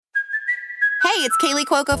Hey, it's Kaylee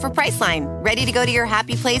Cuoco for Priceline. Ready to go to your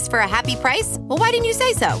happy place for a happy price? Well, why didn't you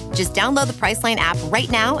say so? Just download the Priceline app right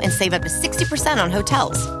now and save up to 60% on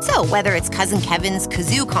hotels. So whether it's Cousin Kevin's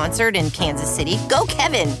Kazoo Concert in Kansas City, go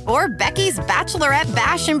Kevin, or Becky's Bachelorette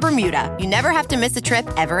Bash in Bermuda, you never have to miss a trip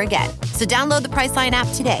ever again. So download the Priceline app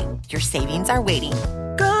today. Your savings are waiting.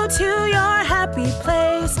 Go to your happy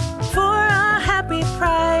place for a happy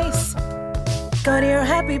price. Go to your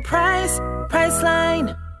happy price,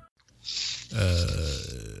 Priceline.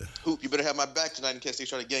 Hoop, you better have my back tonight in case they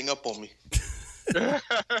try to gang up on me.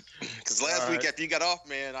 Because last week after you got off,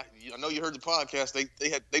 man, I know you heard the podcast.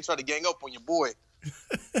 They tried to gang up on your boy.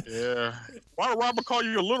 Yeah. Why did Robert call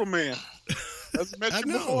you a little man? Has he met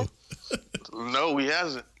you before? No, he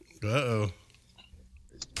hasn't. Uh-oh.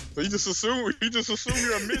 So you just assume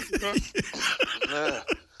you're a midget, huh? Yeah.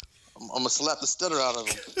 I'm gonna slap the stutter out of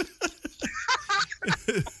him.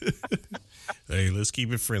 Hey, let's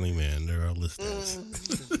keep it friendly, man. They're our listeners.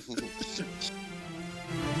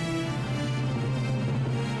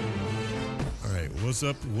 All right, what's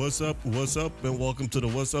up, and welcome to the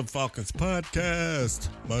What's Up Falcons podcast.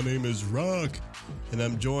 My name is Rock, and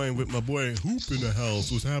I'm joined with my boy Hoop in the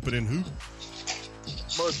house. What's happening, Hoop?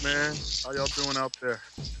 Much, man. How y'all doing out there?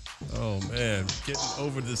 Oh, man, getting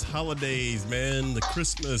over this holidays, man, the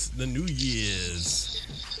Christmas, the New Year's.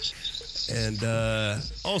 And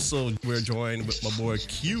also, we're joined with my boy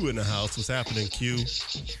Q in the house. What's happening, Q?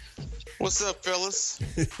 What's up, fellas?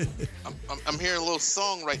 I'm hearing a little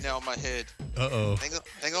song right now in my head. Uh-oh.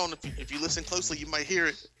 Hang on. If you listen closely, you might hear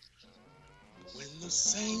it. When the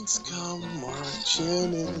saints come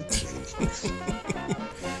marching in.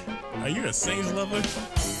 Are you a Saints lover?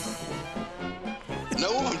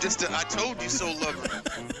 No, I'm just I told you so lover.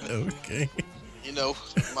 Okay. You know,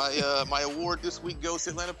 my award this week goes to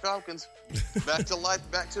Atlanta Falcons. Back to life,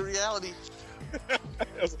 back to reality.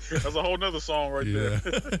 That's a whole nother song right there.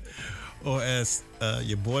 Or as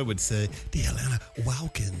your boy would say, the Atlanta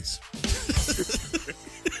Falcons.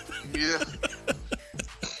 Yeah.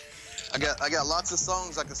 I got lots of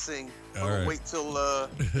songs I can sing. I'll wait till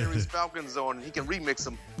Harry's Falcons on and he can remix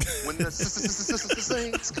them. When the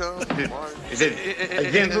Saints come. Is it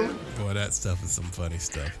again? Boy, that stuff is some funny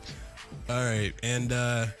stuff. All right, and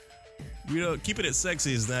keeping it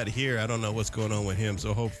sexy is not here. I don't know what's going on with him,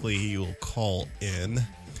 so hopefully he will call in.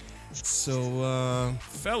 So,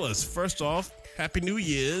 fellas, first off, Happy New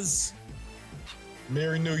Year's.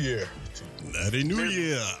 Merry New Year. Merry New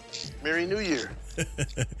Year. Merry New Year.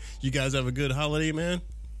 You guys have a good holiday, man?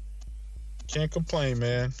 Can't complain,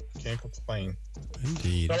 man. Can't complain.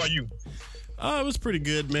 Indeed. How about you? It was pretty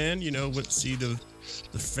good, man. You know, went to see the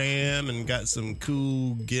fam and got some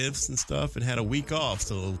cool gifts and stuff and had a week off.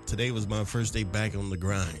 So today was my first day back on the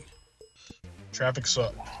grind. Traffic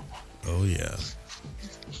sucked. Oh, yeah.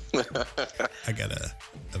 I got a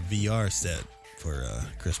VR set for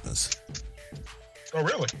Christmas. Oh,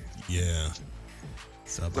 really? Yeah.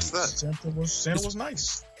 So what's that? Santa was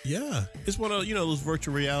nice. Yeah. It's one of, those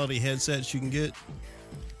virtual reality headsets you can get.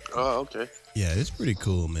 Oh, okay. Yeah, it's pretty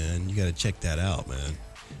cool, man. You got to check that out, man.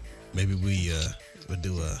 Maybe we would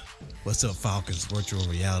do a What's Up Falcons virtual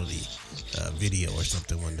reality video or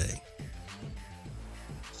something one day.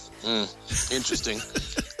 Interesting.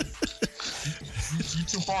 You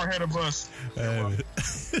too far ahead of us. All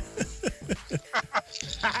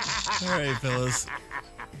right, fellas.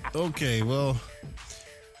 Okay, well,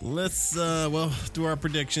 let's do our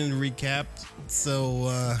prediction recap.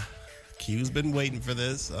 So, Q's been waiting for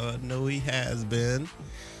this. I know he has been.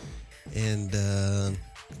 And,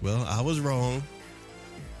 I was wrong.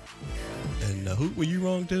 And who were you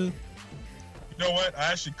wrong to? You know what?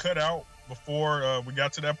 I actually cut out before we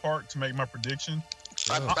got to that part to make my prediction.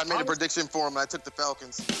 I made a prediction for him. I took the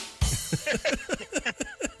Falcons.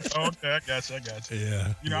 Okay, I got you.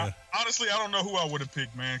 Yeah. Honestly, I don't know who I would have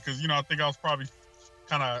picked, man, because, I think I was probably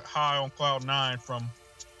kind of high on cloud 9 from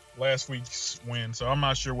last week's win, so I'm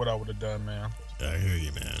not sure what I would have done, man. I hear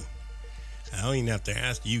you, man. I don't even have to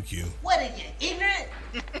ask you, Q. What are you, ignorant?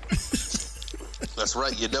 That's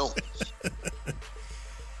right, you don't.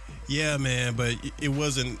 Yeah, man, but it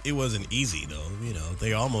wasn't easy though.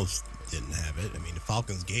 They almost didn't have it. I mean, the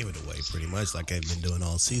Falcons gave it away pretty much like they've been doing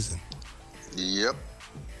all season. Yep.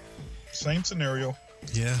 Same scenario.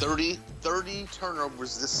 Yeah. 30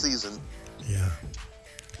 turnovers this season. Yeah.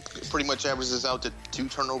 Pretty much averages out to 2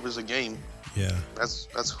 turnovers a game. Yeah. That's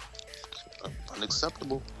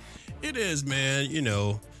unacceptable. It is, man.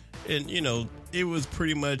 And it was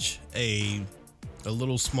pretty much a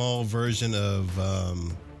little small version of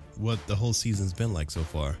what the whole season's been like so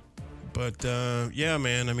far. But yeah,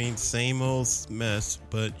 man. I mean, same old mess.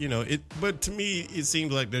 But but to me, it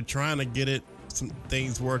seems like they're trying to get it some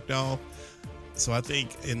things worked out. So I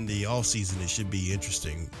think in the off season it should be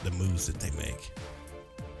interesting, the moves that they make.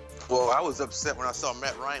 Well, I was upset when I saw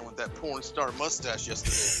Matt Ryan with that porn star mustache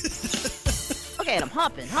yesterday. Look at him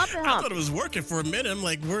humping. I thought it was working for a minute. I'm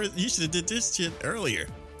like, you should have did this shit earlier.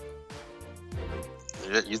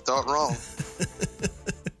 Yeah, you thought wrong.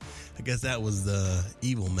 I guess that was the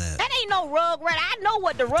evil Matt. That ain't no Rugrat. I know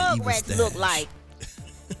what the Rugrats look like.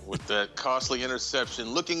 With that costly interception,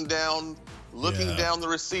 looking down the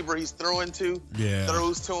receiver he's throwing to,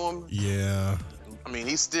 throws to him. Yeah. I mean,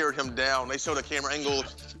 he stared him down. They showed a camera angle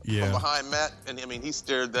from behind Matt, and I mean, he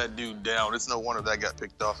stared that dude down. It's no wonder that got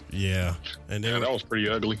picked off. Yeah, and that was pretty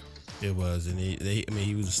ugly. It was, and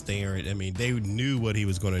he was staring. I mean, they knew what he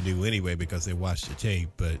was going to do anyway because they watched the tape.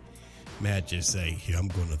 But Matt just say, "Yeah, I'm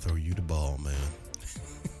going to throw you the ball,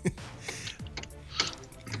 man."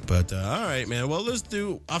 But all right, man. Well, let's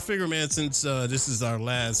do. I figure, man, since this is our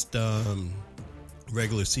last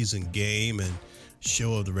regular season game and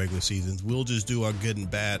show of the regular seasons, we'll just do our good and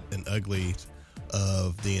bad and ugly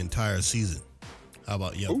of the entire season. How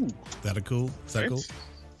about you? Is that cool? Is that cool?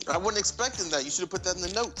 I wasn't expecting that. You should have put that in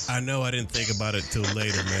the notes. I know. I didn't think about it till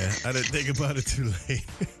later, man. I didn't think about it too late.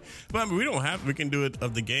 But I mean, we can do it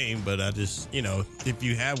of the game, but I just, if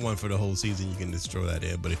you have one for the whole season, you can just throw that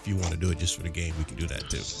in. But if you want to do it just for the game, we can do that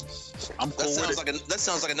too. That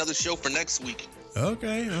sounds like another show for next week.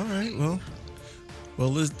 Okay. All right. Well,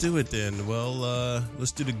 let's do it then. Well,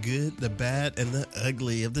 let's do the good, the bad, and the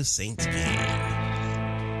ugly of the Saints game.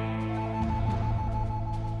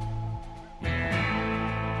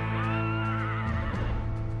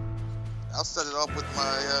 I'll set it off with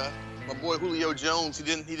my boy Julio Jones. He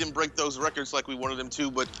didn't break those records like we wanted him to,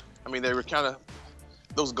 but I mean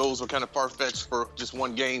those goals were kind of far-fetched for just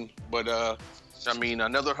one game. But I mean,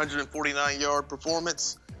 another 149-yard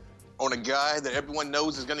performance on a guy that everyone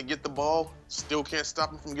knows is going to get the ball. Still can't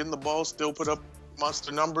stop him from getting the ball. Still put up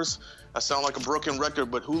monster numbers. I sound like a broken record,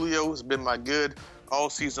 but Julio has been my good all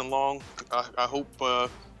season long. I hope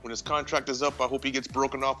when his contract is up, I hope he gets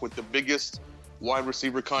broken off with the biggest wide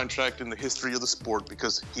receiver contract in the history of the sport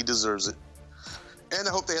because he deserves it. And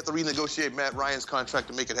I hope they have to renegotiate Matt Ryan's contract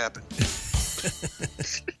to make it happen.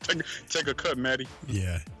 Take a cut, Matty.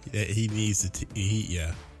 Yeah, he needs to.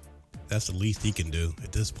 Yeah, that's the least he can do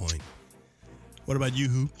at this point. What about you,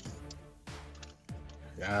 Hoop?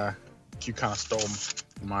 Yeah, you kind of stole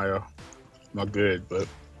my good, but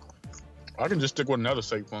I can just stick with another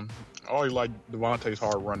safe one. I always like Devontae's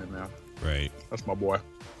hard running, man. Right. That's my boy.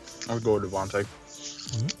 I'll go with Devontae.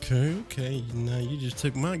 Okay. Now you just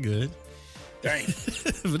took my good. Dang.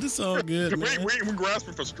 But it's all good, man. We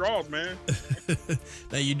grasping for straws, man.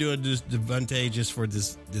 Now you doing this Devontae just for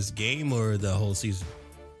this game or the whole season?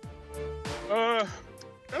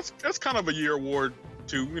 That's kind of a year award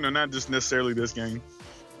too. Not just necessarily this game.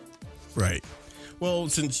 Right. Well,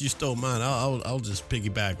 since you stole mine, I'll just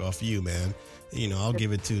piggyback off you, man. I'll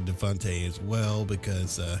give it to Devontae as well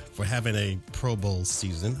because for having a Pro Bowl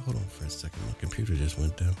season. Hold on for a second. My computer just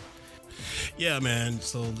went down. Yeah, man.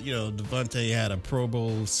 So, Devontae had a Pro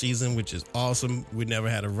Bowl season, which is awesome. We never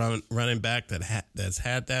had a running back that's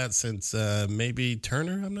had that since maybe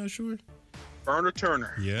Turner. I'm not sure.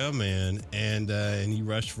 Turner. Yeah, man. And he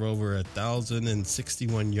rushed for over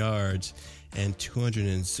 1,061 yards and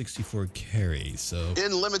 264 carries. So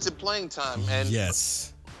in limited playing time. And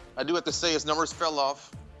yes. I do have to say his numbers fell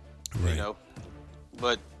off, right.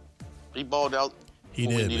 But he balled out when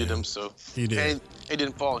we needed him. So he did. And he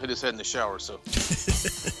didn't fall and hit his head in the shower. So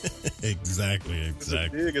exactly. As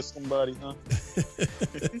big as somebody, huh?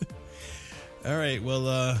 All right.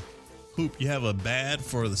 Well, Hoop, you have a bad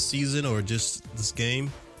for the season or just this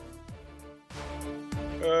game?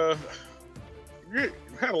 We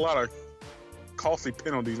had a lot of costly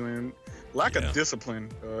penalties, man. Lack of discipline.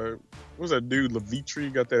 What was that dude,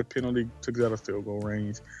 Levitri, got that penalty, took it out of field goal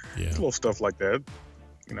range. Yeah. Little stuff like that.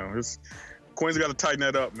 Quinn's got to tighten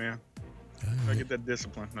that up, man. Gotta get that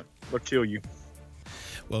discipline. They'll kill you.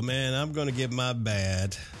 Well, man, I'm going to give my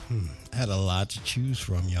bad. I had a lot to choose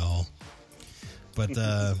from, y'all. But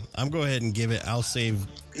I'm going to go ahead and give it.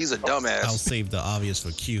 He's a dumbass. I'll save the obvious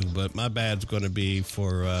for Q, but my bad's going to be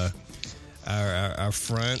for our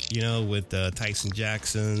front, with Tyson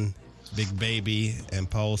Jackson, Big Baby, and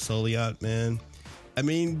Paul Soliot, man. I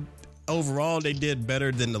mean, overall, they did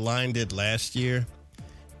better than the line did last year.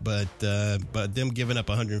 But them giving up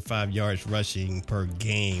 105 yards rushing per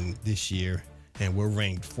game this year, and we're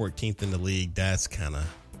ranked 14th in the league, that's kind of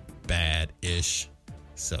bad-ish.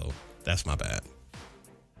 So that's my bad.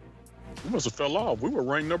 We must have fell off. We were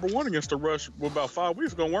ranked number 1 against the rush about 5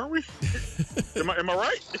 weeks ago, weren't we? Am I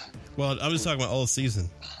right? Well, I was talking about all season.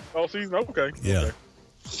 All season? Okay. Yeah. Okay.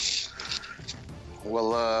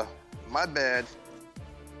 Well, my bad.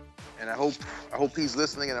 And I hope he's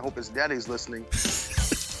listening, and I hope his daddy's listening.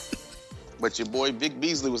 But your boy Vic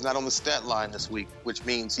Beasley was not on the stat line this week, which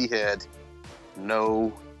means he had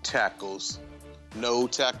no tackles. No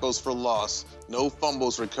tackles for loss. No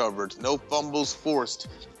fumbles recovered. No fumbles forced.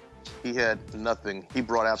 He had nothing. He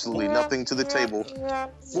brought absolutely nothing to the table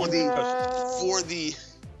for the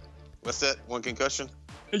what's that? One concussion?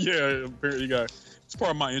 Yeah, apparently it's part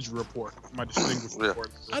of my injury report. My distinguished report.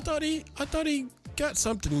 I thought he got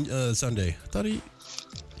something Sunday. I thought he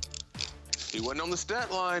wasn't on the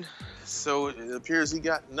stat line, so it appears he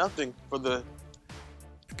got nothing for the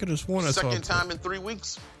I could have sworn I saw second time in 3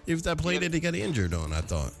 weeks. It was that play that he got injured on, I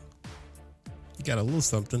thought. He got a little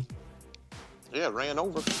something. Yeah, ran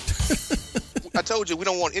over. I told you we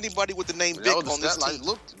don't want anybody with the name Vic on this team.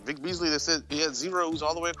 Look, Vic Beasley, they said he had zeros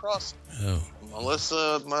all the way across. Oh. Unless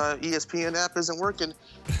my ESPN app isn't working.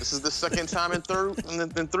 This is the second time in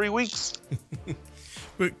 3 weeks.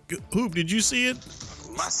 But, Hoop, did you see it?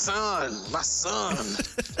 My son.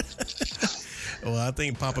 Well, I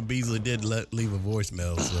think Papa Beasley did leave a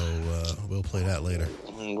voicemail, so we'll play that later.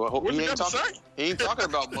 Well, I hope he ain't talking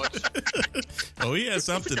about much. Oh, he had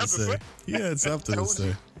something to say. He had something to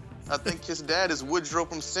say. I think his dad is Woodrow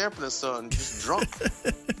from Sanford and Son, just drunk.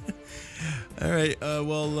 All right.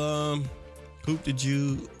 Hoop, did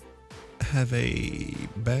you have a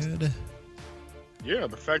bad? Yeah,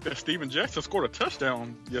 the fact that Steven Jackson scored a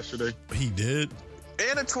touchdown yesterday. He did.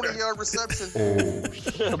 And a 20-yard reception.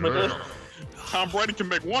 Yeah, man. Tom Brady can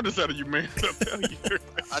make wonders out of you, man. I'm telling you.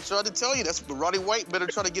 I tried to tell you, that's Roddy White better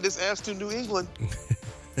try to get his ass to New England.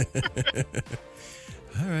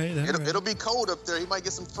 All right. It'll be cold up there. He might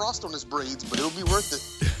get some frost on his braids, but it'll be worth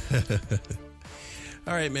it.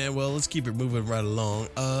 All right, man. Well, let's keep it moving right along.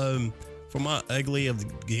 For my ugly of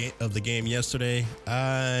the game yesterday,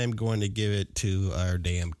 I'm going to give it to our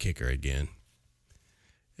damn kicker again.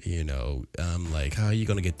 You know, I'm like, how are you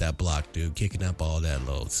going to get that block, dude? Kicking that ball that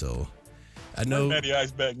low. So I know. Matty Ice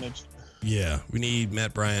back next. Yeah, we need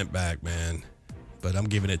Matt Bryant back, man. But I'm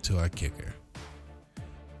giving it to our kicker.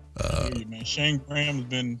 Man, Shane Graham's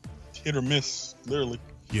been hit or miss, literally.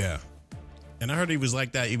 Yeah. And I heard he was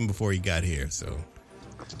like that even before he got here, so.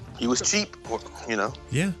 He was cheap, you know.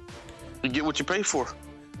 Yeah. You get what you pay for.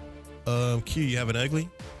 Q, you have an ugly?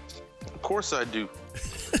 Of course I do.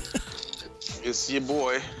 It's your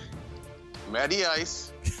boy, Matty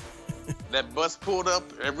Ice. That bus pulled up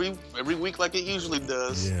every week like it usually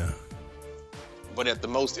does. Yeah. But at the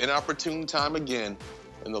most inopportune time again,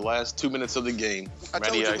 in the last 2 minutes of the game, I told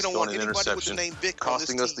Matty you we Ice don't throwing want an anybody with the interception, name Vic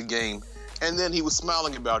costing on us this the game. And then he was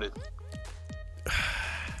smiling about it.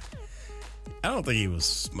 I don't think he was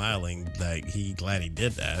smiling like he glad he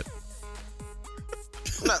did that.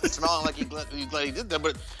 I'm not smiling like he's glad he did that,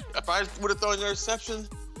 but if I would have thrown an interception,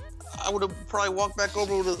 I would have probably walked back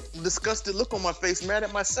over with a disgusted look on my face, mad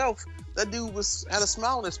at myself. That dude had a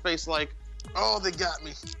smile on his face like, oh, they got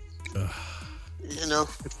me. You know?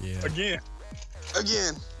 Yeah.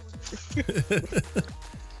 Again.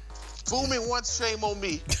 Fool me once, shame on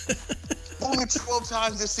me. Fool me 12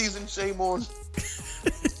 times this season, shame on.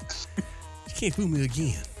 You can't fool me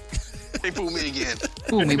again. They fool me again.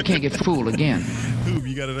 Fool me, we can't get fooled again. Who,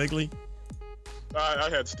 you got an ugly? I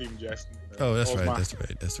had Steven Jackson. Oh, that's right.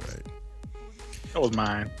 That's right. That was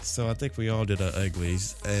mine. So I think we all did our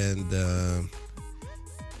uglies, and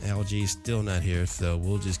LG's still not here, so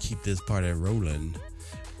we'll just keep this party rolling.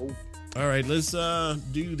 Oh. All right, let's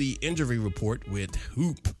do the injury report with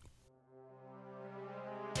Hoop.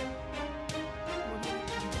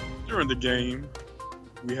 During the game,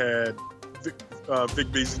 we had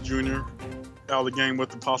Vic Beasley Jr. out of the game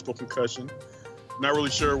with a possible concussion. Not really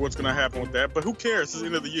sure what's going to happen with that, but who cares? It's the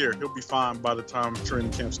end of the year. He'll be fine by the time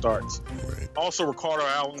training camp starts. Right. Also, Ricardo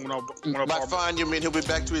Allen. By fine, you mean he'll be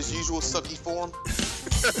back to his usual sucky form?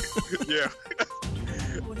 Yeah.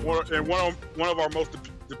 One of our most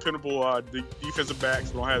dependable defensive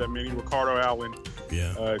backs. We don't have that many. Ricardo Allen.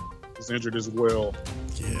 Yeah. Was injured as well.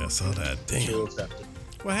 Yeah, I saw that. Damn.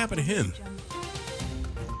 What happened to him?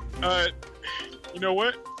 You know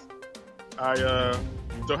what? I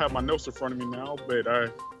don't have my notes in front of me now, but I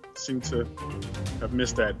seem to have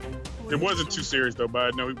missed that. It wasn't too serious though,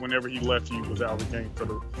 but I know whenever he left, he was out of the game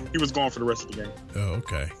he was gone for the rest of the game. Oh,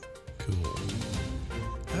 okay. Cool.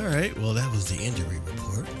 All right. Well, that was the injury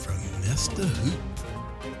report from Mr. Hoop.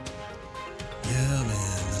 Yeah,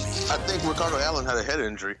 man. I think Ricardo Allen had a head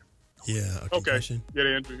injury. Yeah. A concussion. Okay. Yeah,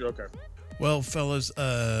 the injury. Okay. Well, fellas,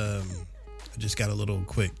 I just got a little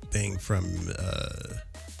quick thing from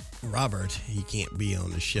Robert. He can't be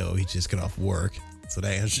on the show. He just got off work. So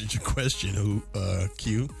that answered your question,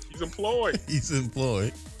 Q. He's employed. He's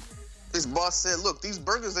employed. His boss said, "Look, these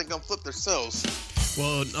burgers ain't gonna flip themselves."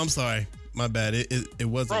 Well, I'm sorry. My bad. It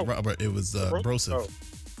wasn't Robert. It was Broseph.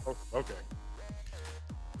 Oh, okay.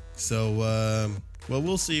 So, well,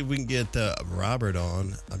 we'll see if we can get Robert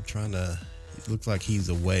on. I'm trying to. It looks like he's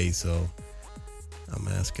away, so I'm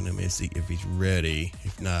asking him if he's ready.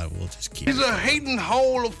 If not, we'll just keep. He's a hating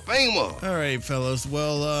Hall of Famer. All right, fellas.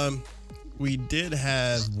 Well, we did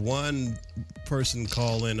have one person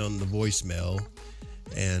call in on the voicemail,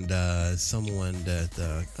 and someone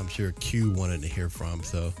that I'm sure Q wanted to hear from.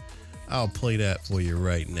 So I'll play that for you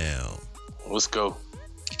right now. Let's go.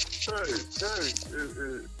 Hey,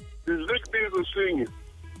 it's Vic Beasley Sr.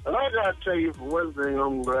 And I gotta tell you, for one thing,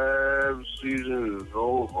 I'm glad the season is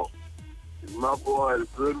over. My boy had a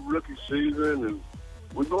good rookie season, and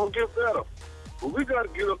we're gonna get better. But we gotta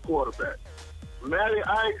get a quarterback. Matty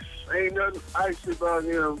Ice, ain't nothing icy about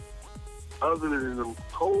him other than them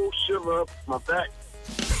cold shiver up my back.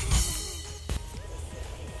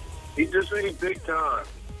 He just ain't big time.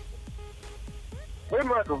 Where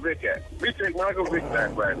Michael Vick at? We take Michael Vick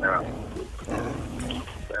back right now.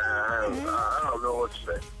 I don't know what to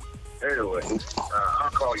say. Anyway, I'll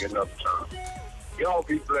call you another time. Y'all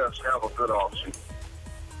be blessed. Have a good offseason.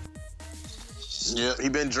 Yeah, he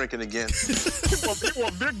been drinking again. He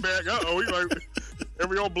want Vic back. Uh-oh. He like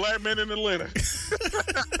every old black man in Atlanta.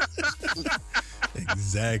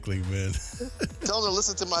 Exactly, man. Tell them to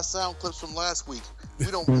listen to my sound clips from last week. We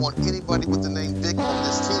don't want anybody with the name Vic on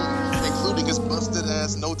this team, including his busted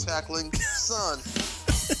ass, no tackling son.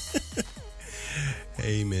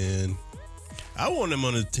 Hey, man. I want him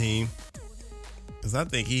on the team because I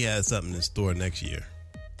think he has something in store next year.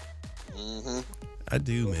 Mm-hmm. I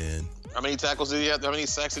do, man. How many tackles did he have? How many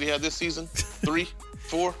sacks did he have this season? 3?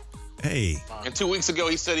 4? Hey. And 2 weeks ago,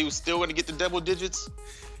 he said he was still going to get to double digits.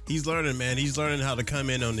 He's learning, man. He's learning how to come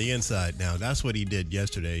in on the inside now. That's what he did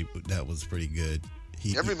yesterday. That was pretty good.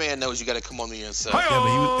 Every man knows you got to come on the inside. Yeah, but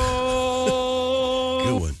he was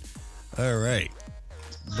good one. All right.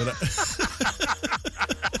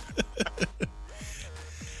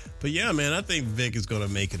 But yeah, man, I think Vic is going to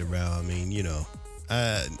make it around. I mean, you know,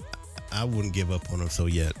 I wouldn't give up on him so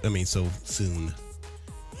soon.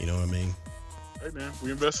 You know what I mean? Hey, man,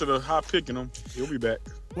 we invested a high pick in him. He'll be back.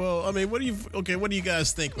 Well, I mean, what do you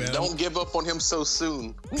guys think, man? Don't give up on him so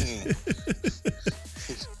soon.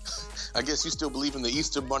 I guess you still believe in the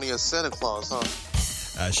Easter Bunny as Santa Claus, huh?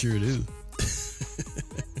 I sure do.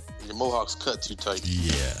 Your mohawk's cut too tight.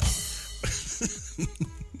 Yeah.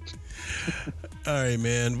 All right,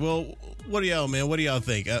 man. Well, what do y'all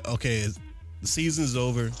think? Okay, the season's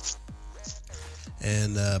over,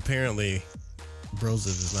 and apparently Broseph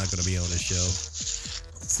is not going to be on the show.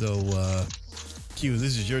 So, Q,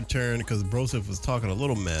 this is your turn because Broseph was talking a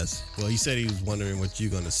little mess. Well, he said he was wondering what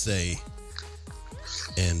you're going to say.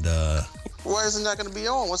 And why is he not going to be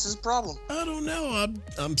on? What's his problem? I don't know.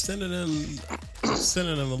 I'm sending him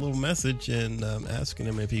a little message and asking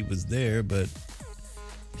him if he was there, but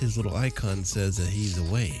his little icon says that he's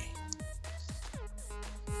away.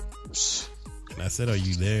 And I said, "Are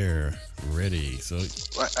you there? Ready?" So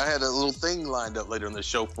I had a little thing lined up later in the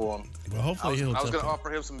show for him. Well, hopefully I was going to offer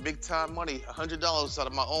him some big time money, $100 out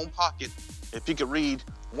of my own pocket, if he could read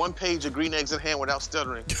one page of Green Eggs in Hand without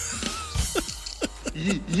stuttering.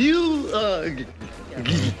 He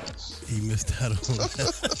missed out on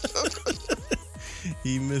that.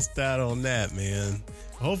 He missed out on that, man.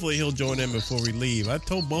 Hopefully he'll join in before we leave. I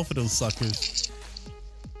told both of those suckers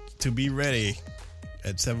to be ready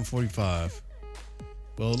at 7:45.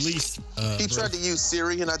 Well, at least he tried to use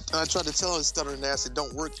Siri, and I tried to tell him stuttering ass it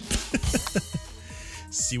don't work.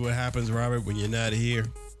 See what happens, Robert, when you're not here.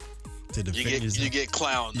 To defend you get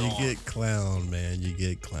clowned on. You get clowned, man. You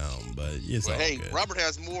get clowned, but it's all hey, good. Robert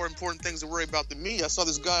has more important things to worry about than me. I saw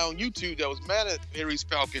this guy on YouTube that was mad at Aries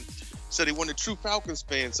Falcon. Said he wasn't a true Falcons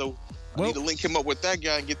fan, so I need to link him up with that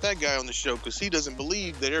guy and get that guy on the show because he doesn't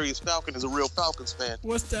believe that Aries Falcon is a real Falcons fan.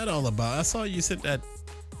 What's that all about? I saw you sent that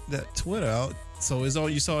Twitter out. So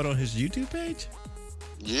you saw it on his YouTube page?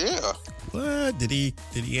 Yeah. What? Did he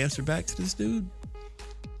answer back to this dude?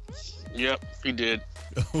 Yep, he did.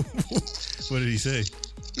 What did he say?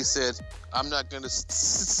 He said, "I'm not going to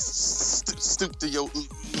stoop to your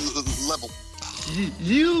level."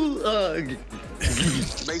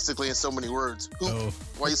 Basically, in so many words. Hoop,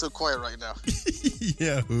 why are you so quiet right now?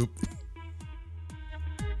 Yeah, Hoop.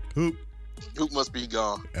 Hoop must be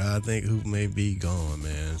gone. I think Hoop may be gone,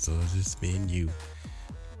 man. So it's just me and you.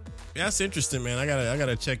 That's interesting, man. I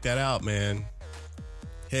gotta check that out, man.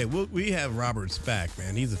 Hey, we have Robert's back,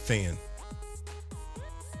 man. He's a fan.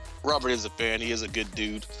 Robert is a fan. He is a good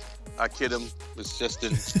dude. I kid him. It's just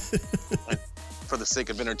for the sake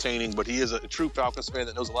of entertaining, but he is a true Falcons fan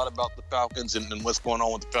that knows a lot about the Falcons and what's going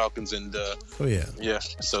on with the Falcons. And oh yeah, yeah.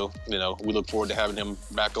 So we look forward to having him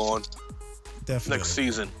back on next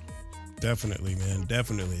season. Definitely, man.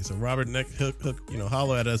 Definitely. So Robert,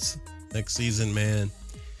 holler at us next season, man.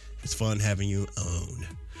 It's fun having you on.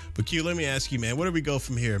 But Q, let me ask you, man, where do we go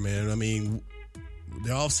from here, man? I mean,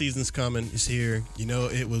 the off season's coming. It's here.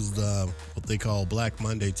 It was what they call Black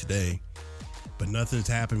Monday today, but nothing's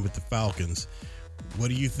happened with the Falcons. What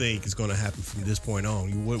do you think is going to happen from this point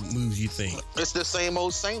on? What moves you think? It's the same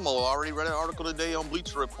old, same old. I already read an article today on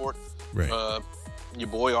Bleacher Report. Right. Your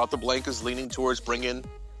boy Arthur Blank is leaning towards bringing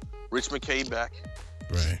Rich McKay back.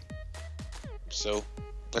 Right. So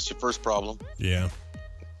that's your first problem. Yeah.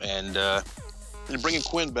 And you're bringing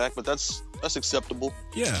Quinn back, but that's acceptable.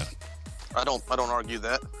 Yeah. I don't argue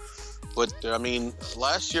that. But I mean,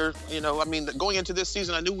 last year, going into this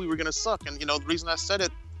season, I knew we were going to suck, and the reason I said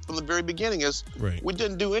it from the very beginning is we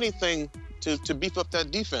didn't do anything to beef up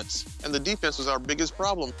that defense, and the defense was our biggest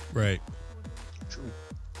problem. Right. True.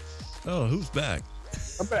 Oh, who's back?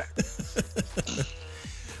 I'm back.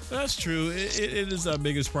 That's true. It is our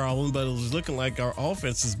biggest problem, but it was looking like our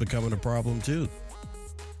offense is becoming a problem too.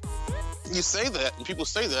 You say that, and people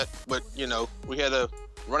say that, but we had a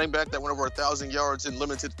running back that went over 1,000 yards in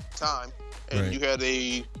limited time, and you had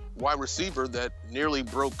a wide receiver that nearly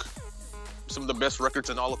broke some of the best records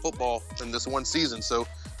in all of football in this one season. So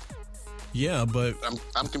yeah, but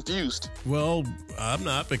I'm confused. Well, I'm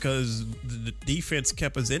not, because the defense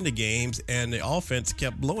kept us in the games and the offense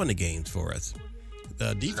kept blowing the games for us.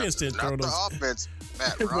 The defense didn't throw those. Not the offense,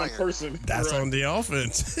 Matt Ryan. One person. That's on the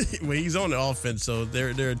offense. Well, he's on the offense, so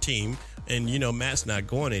they're a team, and Matt's not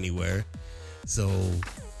going anywhere. So,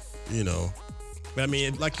 I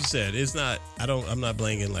mean, like you said, it's not. I'm not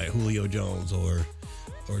blaming like Julio Jones or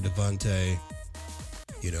Devontae.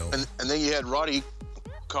 And then you had Roddy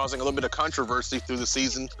causing a little bit of controversy through the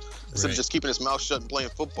season instead of just keeping his mouth shut and playing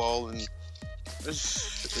football. And it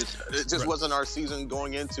just wasn't our season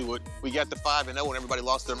going into it. We got to 5-0 and everybody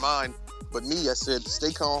lost their mind. But I said,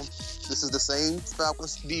 stay calm. This is the same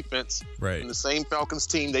Falcons defense and the same Falcons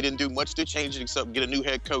team. They didn't do much to change it except get a new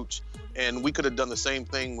head coach. And we could have done the same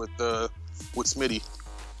thing with Smitty.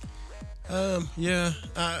 Yeah,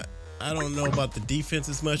 I don't know about the defense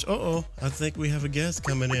as much. I think we have a guest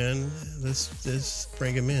coming in. Let's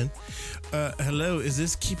bring him in. Hello, is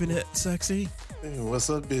this Keeping It Sexy? Hey, what's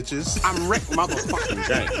up, bitches? I'm Rick motherfucking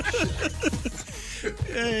James.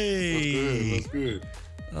 Hey. What's good?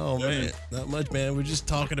 Oh, man, not much, man. We're just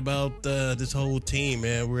talking about this whole team,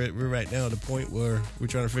 man. We're right now at the point where we're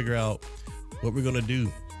trying to figure out what we're going to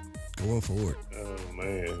do going forward. Oh,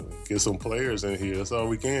 man. Get some players in here. That's all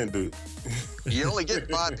we can do. You only get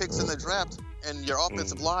 5 picks in the draft, and your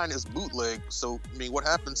offensive line is bootleg. So, I mean, what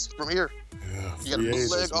happens from here? Yeah, you got a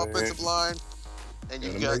bootleg offensive line, and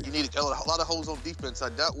you need a lot of holes on defense. I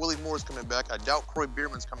doubt Willie Moore's coming back. I doubt Croy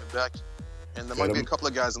Bierman's coming back. And there might be a couple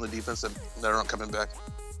of guys on the defense that aren't coming back.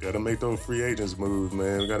 Got to make those free agents moves,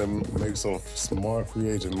 man. We got to make some smart free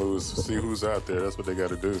agent moves to see who's out there. That's what they got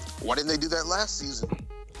to do. Why didn't they do that last season?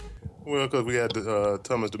 Well, because we had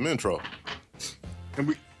Thomas Dementro. And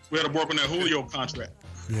we had to work on that Julio contract.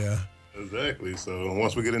 Yeah. Exactly. So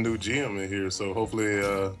once we get a new GM in here, so hopefully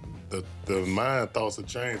the mind thoughts will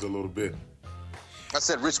change a little bit. I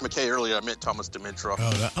said Rich McKay earlier. I meant Thomas Dementro.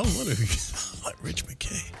 I was wondering like Rich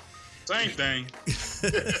McKay. Same thing.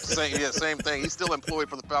 Same thing. He's still employed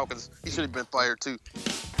for the Falcons. He should have been fired too.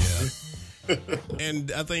 Yeah.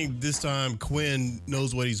 And I think this time Quinn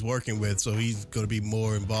knows what he's working with, so he's going to be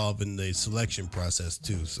more involved in the selection process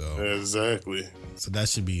too. So exactly. So that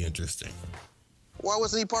should be interesting. Why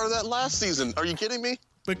wasn't he part of that last season? Are you kidding me?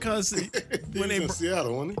 Because when they in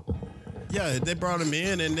Seattle, wasn't he? Yeah, they brought him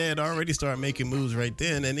in, and they had already started making moves right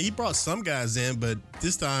then. And he brought some guys in, but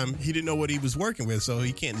this time he didn't know what he was working with, so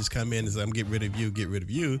he can't just come in and say, "I'm get rid of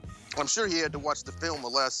you." I'm sure he had to watch the film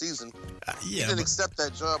of last season. He didn't accept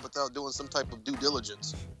that job without doing some type of due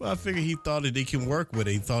diligence. Well, I figured he thought that he can work with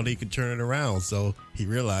it. He thought he could turn it around, so he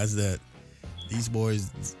realized that these boys,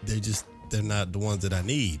 they're not the ones that I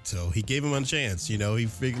need. So he gave them a chance. He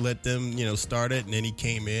figured let them, start it, and then he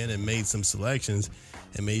came in and made some selections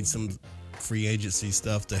and made some free agency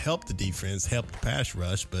stuff to help the defense, help the pass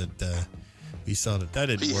rush, but we saw that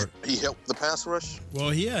didn't work. He helped the pass rush?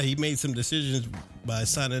 Well, yeah, he made some decisions by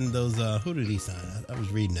signing those, who did he sign? I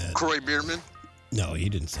was reading that. Croy Bierman? No, he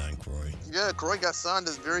didn't sign Croy. Yeah, Croy got signed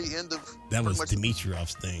at the very end of. That was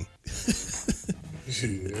Dimitrov's thing.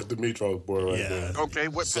 Yeah, Dimitrov's boy right there. Okay,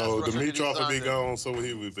 what? So Dimitrov will be gone, so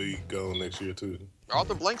he would be gone next year too.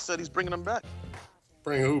 Arthur Blank said he's bringing him back.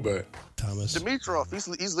 Bring who back? Thomas Dimitrov.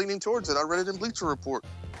 He's leaning towards it. I read it in Bleacher Report.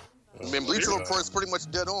 Bleacher Report is pretty much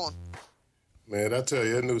dead on. Man, I tell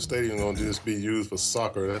you, that new stadium gonna just be used for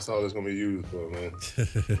soccer. That's all it's gonna be used for, man.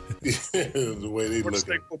 The way they look.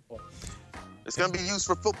 It's gonna be used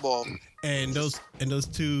for football. And those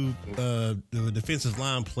two the defensive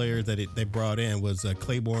line players that they brought in was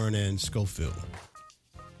Claiborne and Schofield.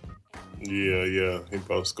 Yeah. He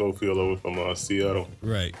brought Schofield over from Seattle.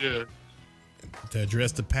 Right. Yeah. To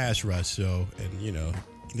address the pass rush, so and it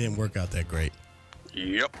didn't work out that great.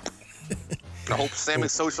 Yep. I hope Sammy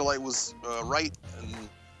Socialite was right, and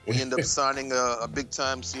we end up signing a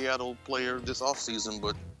big-time Seattle player this offseason,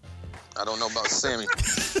 but I don't know about Sammy.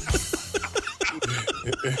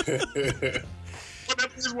 But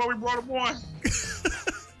that's why we brought him on.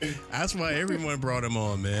 That's why everyone brought him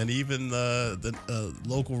on, man. Even the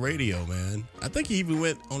local radio, man. I think he even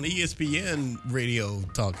went on ESPN radio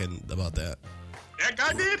talking about that. That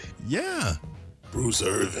guy did? Yeah. Bruce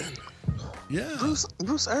Irvin. Yeah.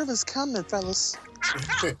 Bruce Irvin's coming, fellas.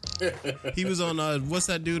 He was on what's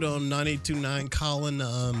that dude on 98.9? Colin.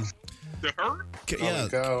 The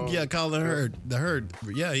Herd? Yeah, Colin Herd. The Herd.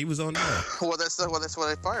 Yeah, he was on there. Well, that's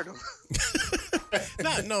why they fired him.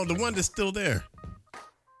 No, the one that's still there.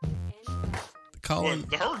 Colin.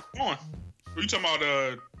 The Herd gone. Are you talking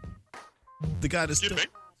about the guy that's still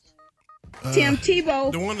Tim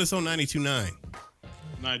Tebow? The one that's on 92.9.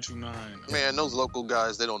 929. Man, those local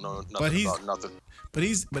guys, they don't know nothing about nothing. But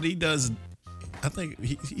he does. I think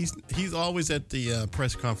he's always at the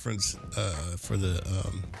press conference for the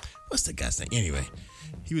what's the guy's name? Anyway,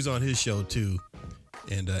 he was on his show too,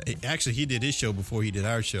 and actually he did his show before he did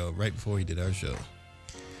our show. Right before he did our show,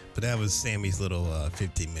 but that was Sammy's little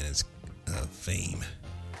 15 minutes fame.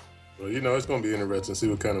 Well, it's going to be interesting to see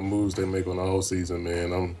what kind of moves they make on the whole season,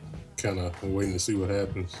 man. I'm kind of waiting to see what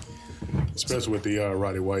happens, especially with the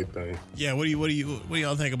Roddy White thing. Yeah, what do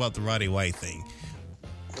y'all think about the Roddy White thing?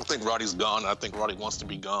 I think Roddy's gone. I think Roddy wants to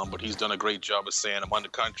be gone, but he's done a great job of saying, I'm under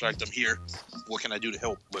contract, I'm here. What can I do to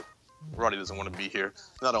help? But Roddy doesn't want to be here.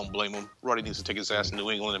 And I don't blame him. Roddy needs to take his ass to New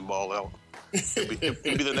England and ball out. He'll be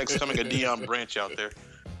the next coming of Deion Branch out there.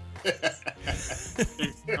 I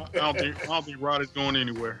don't think Roddy's going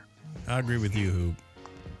anywhere. I agree with you, Hoop.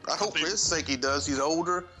 I hope for his sake he does. He's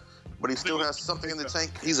older, but he still has something in the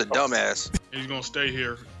tank. He's a dumbass. He's going to stay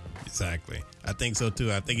here. Exactly. I think so,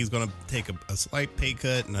 too. I think he's going to take a slight pay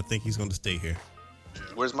cut, and I think he's going to stay here.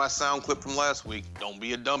 Where's my sound clip from last week? Don't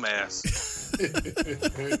be a dumbass.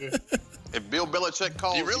 If Bill Belichick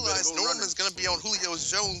calls, you realize Norman's going to be on Julio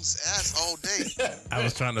Jones' ass all day. I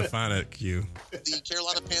was trying to find it, Q. The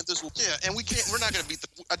Carolina Panthers will, and we're not going to beat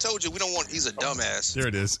I told you, we don't want, he's a dumbass. There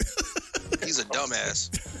it is. He's a dumbass.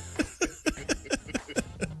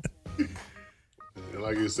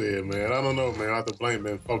 Like you said, man, I don't know, man. Arthur Blank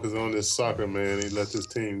been focusing on this soccer, man. He let this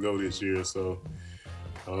team go this year, so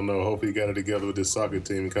I don't know. Hopefully he got it together with this soccer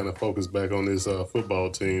team and kind of focus back on this football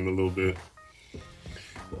team a little bit.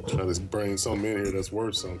 Try to bring something in here that's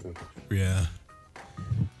worth something. Yeah.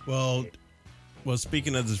 Well,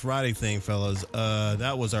 speaking of this Roddy thing, fellas,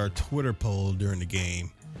 that was our Twitter poll during the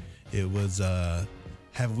game. It was,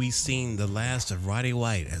 have we seen the last of Roddy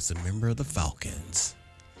White as a member of the Falcons?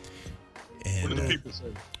 And, what did the people say?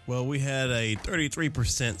 Well, we had a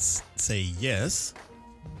 33% say yes.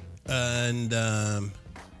 And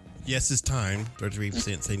yes is time.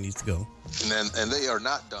 33% say needs to go. And they are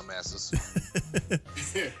not dumbasses.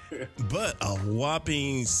 But a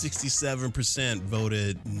whopping 67%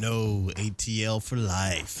 voted no, ATL for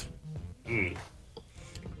life.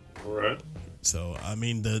 All right. So, I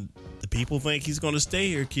mean, the people think he's going to stay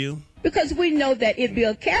here, Q. Because we know that it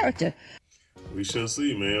builds character. We shall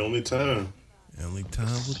see, man. Only time.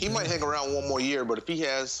 He might hang around one more year, but if he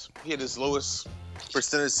had his lowest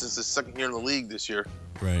percentage since his second year in the league this year.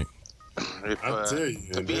 Right.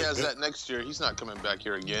 If he has that next year, he's not coming back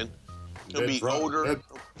here again. He'll be older.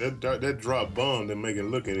 That drop bomb didn't make it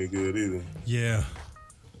look any good either. Yeah.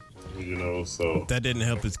 So that didn't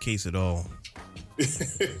help his case at all.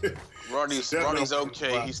 Roddy's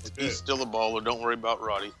okay. He's still a baller. Don't worry about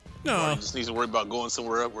Roddy. No. Roddy just needs to worry about going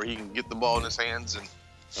somewhere up where he can get the ball in his hands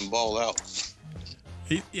and ball out.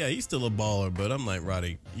 He's still a baller, but I'm like,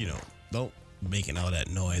 Roddy, don't making all that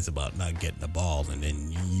noise about not getting the ball, and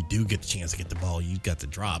then you do get the chance to get the ball. You got the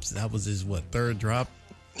drops. That was his, third drop?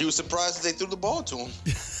 He was surprised that they threw the ball to him.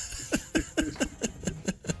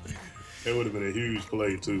 That would have been a huge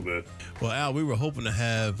play too, man. Well, Al, we were hoping to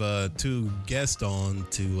have 2 guests on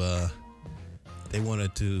to. They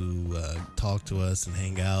wanted to talk to us and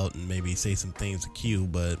hang out and maybe say some things to Q,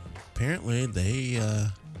 but apparently they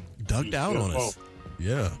ducked out on us.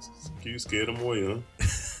 Yeah. Q scared them away, huh?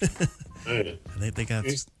 Man. They think I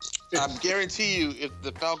guarantee you, if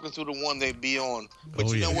the Falcons would have won, they'd be on. But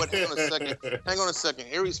you know what? Hang on a second.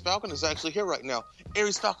 Aries Falcon is actually here right now.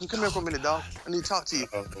 Aries Falcon, come here for a minute, dog. I need to talk to you.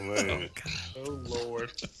 Oh, man. Oh,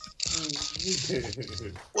 Lord.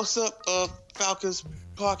 What's up, Falcons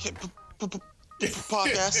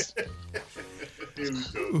podcast? Here we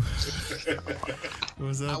go.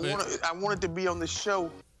 What's up, I wanted to be on the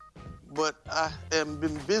show, but I have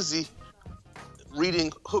been busy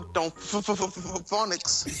reading Hooked on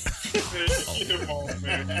Phonics.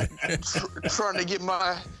 Trying to get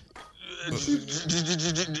my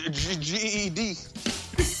GED.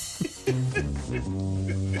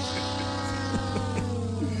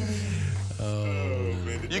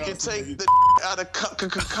 You can take the out of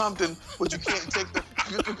Compton, but you can't take the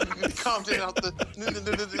Compton out the.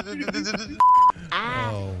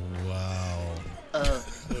 Oh, wow. That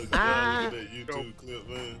YouTube clip,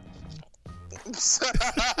 man.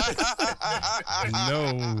 No,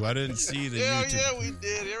 I didn't see the YouTube. Yeah, we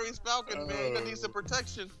did. Aries Falcon, man. You got need some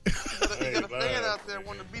protection. You got a fan out there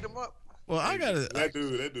wanting to beat him up. Well, I gotta. That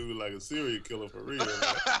dude, like a serial killer for real.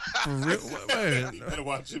 For real, man. You gotta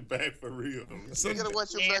watch your back for real. You gotta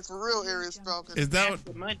watch your back for real, Aries Falcon. Is that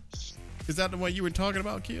the one you were talking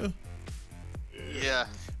about, Q? Yeah.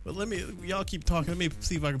 But y'all keep talking. Let me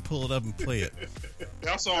see if I can pull it up and play it.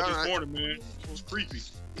 I saw it this morning, man. It was creepy.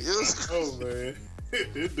 Oh, man.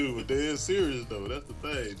 This dude was dead serious, though. That's the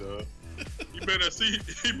thing, dog. You better see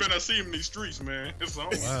him in these streets, man. It's on.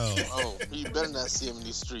 Wow. Oh, you better not see him in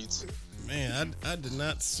these streets. Man, I did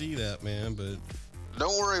not see that, man, but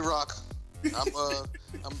don't worry, Rock. I'm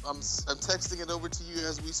texting it over to you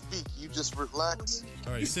as we speak. You just relax.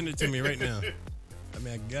 All right, send it to me right now. I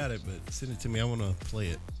mean, I got it, but send it to me. I want to play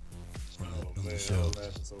it on the show. I'm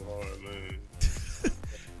laughing so hard, man.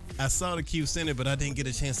 I saw the Q send it, but I didn't get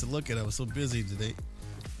a chance to look at it. I was so busy today,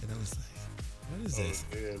 and I was like, "What is this?"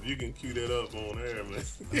 Yeah, if you can cue that up on air, man.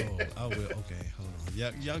 Oh, I will. Okay, hold on.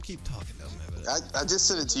 Y'all keep talking though, man. I just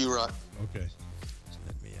sent it to you, Rock. Okay.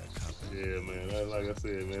 Let me copy. Yeah, man. Like I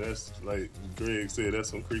said, man, that's like Greg said. That's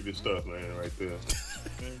some creepy stuff, man, right there.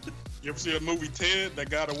 You ever see a movie Ted? That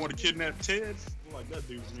guy that want to kidnap Ted? I like that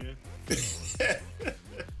dude, man.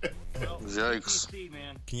 Well, Yikes. PC,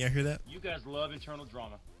 man. Can y'all hear that? You guys love internal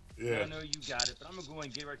drama. Yeah. I know you got it, but I'm gonna go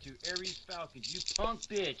and get right to Aries Falcons. You punk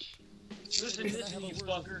bitch. Listen, you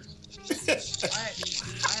fucker.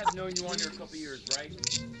 I have known you on here a couple years, right?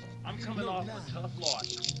 I'm coming off a tough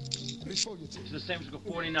loss to the San Francisco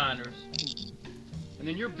 49ers. And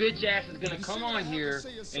then your bitch ass is gonna come on here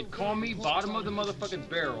and call me bottom of the motherfucking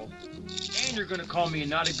barrel. And you're gonna call me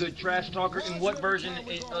not a good trash talker. In what version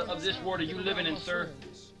of this world are you living in, sir?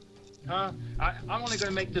 Huh? I'm only gonna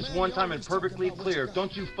make this one time and perfectly clear.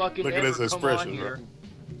 Don't you fucking ever come on here,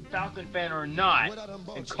 Falcon fan or not,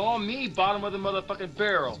 and call me bottom of the motherfucking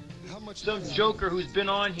barrel. Some joker who's been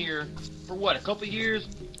on here for what, a couple years?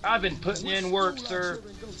 I've been putting in work, sir,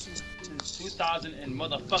 since 2009.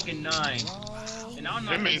 And I'm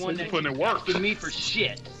not the one that's asking me for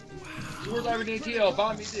shit. Sports Live ATL,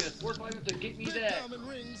 buy me this. Sports Live to get me that.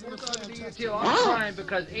 Sports Live ATL, I'm crying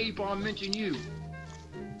because A-Bomb mentioned you.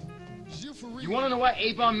 You want to know why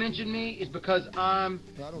A-Bomb mentioned me? It's because I'm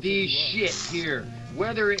the shit here.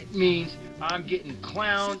 Whether it means I'm getting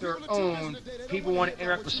clowned or owned, people want to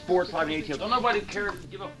interact with Sports Live and ATL. Don't nobody care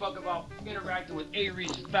give a fuck about interacting with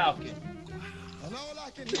Aries Falcon.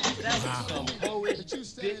 That's some hoish,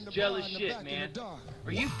 bitch, jealous shit, man.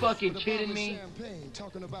 Are you fucking kidding me?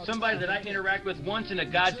 Somebody that I interact with once in a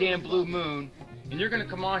goddamn blue moon, and you're gonna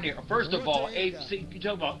come on here. First of all, you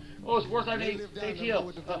talk about, Sports Live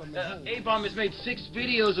ATL. A-Bomb has made 6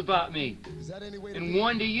 videos about me, and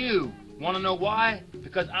 1 to you. Want to know why?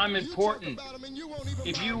 Because I'm important.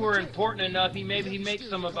 If you were important enough, maybe he makes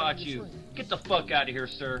some about you. Get the fuck out of here,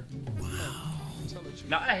 sir.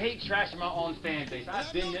 Now, I hate trashing my own fan base.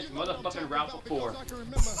 I've been this motherfucking route before.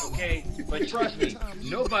 Okay? But trust me,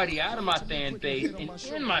 nobody out of my fan base, and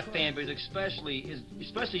in my fan base especially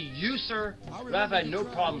you, sir, that I've had no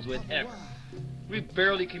problems with ever. We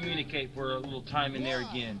barely communicate for a little time in there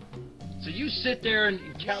again. So you sit there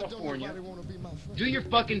in California, do your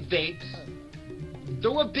fucking vapes,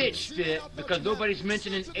 throw a bitch fit because nobody's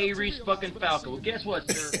mentioning Aries fucking Falcon. Well, guess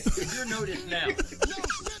what, sir? If you're noticed now,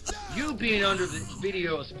 you being under the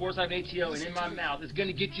video of Sports Live ATO and in my mouth is going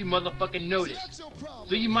to get you motherfucking noticed.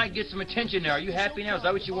 So you might get some attention now. Are you happy now? Is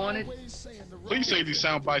that what you wanted? Please say these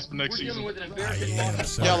sound bites for next We're dealing season. with an embarrassing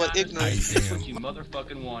loss. Y'all are ignorant. That's what you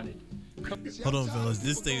motherfucking wanted. Hold on, fellas.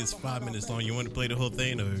 This thing is 5 minutes long. You want to play the whole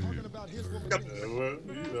thing, or? Well,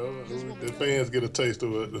 the fans get a taste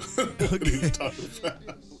of it. What he was talking about.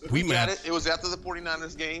 We Got might. it. It was after the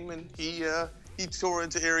 49ers game, and he tore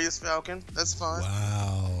into Arius Falcon. That's fine.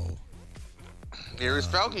 Wow. Arius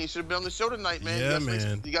Falcon, you should have been on the show tonight, man. Yeah, you got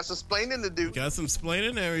man. You got some explaining to do. Got some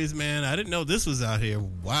splaining areas, man. I didn't know this was out here.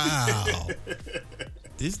 Wow.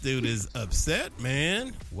 This dude is upset,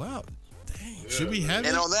 man. Wow. Dang. Yeah, Should we have And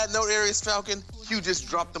it? on that note, Arius Falcon, you just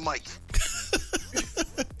dropped the mic.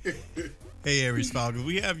 Hey, Aries Falcons,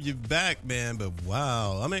 we have you back, man. But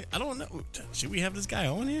wow. I mean, I don't know. Should we have this guy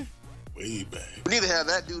on here? Way back. We need to have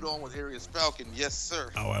that dude on with Arius Falcon. Yes, sir.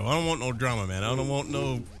 Oh, I don't want no drama, man. I don't want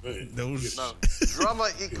those. No. Drama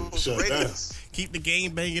equals Shut ratings. Keep the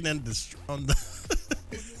game banging on the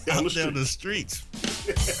out there on the streets.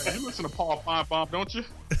 Hey, you listen to Paul Feinbaum, don't you?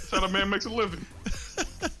 That's how the man makes a living.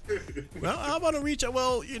 Well, I want to reach out.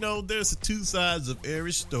 Well, there's two sides of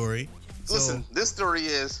every story. So, Listen, this story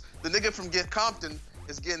is the nigga from Get Compton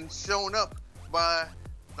is getting shown up by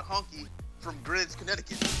the honky from Greenwich,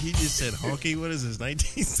 Connecticut. he just said honky. What is this,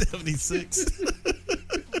 1976?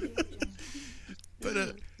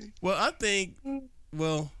 But, well, I think,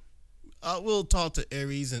 we'll talk to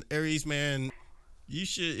Aries. And Aries, man, you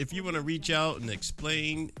should, if you want to reach out and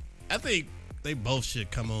explain, I think they both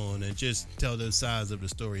should come on and just tell their sides of the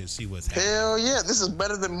story and see what's happening. Hell yeah, this is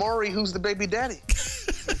better than Maury, who's the baby daddy.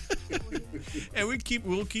 And we'll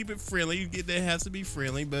keep it friendly. That has to be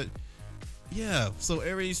friendly, but yeah. So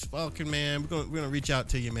Aries Falcon, man, we're gonna reach out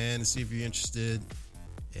to you, man, and see if you're interested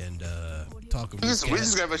and talk about. We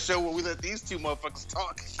just have a show where we let these two motherfuckers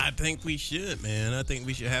talk. I think we should, man. I think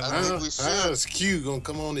we should have. How's Q gonna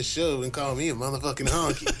come on the show and call me a motherfucking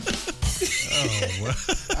honky? Oh, well.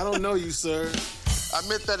 I don't know you, sir. I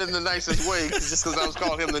meant that in the nicest way, just because I was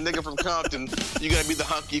calling him the nigga from Compton. You gotta be the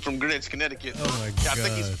honky from Greenwich, Connecticut. Oh my Yeah, I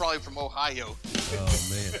think he's God. probably from Ohio. Oh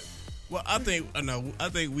man. Well, I think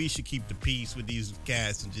we should keep the peace with these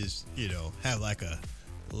cats and just have like a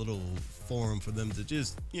little forum for them to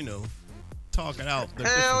just talk it out.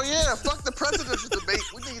 Hell yeah! Fuck the president's debate.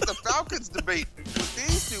 We need the Falcons debate with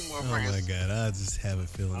these two Oh motherfuckers. my God, I just have a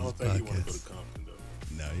feeling. I don't think you want to go to Compton, though.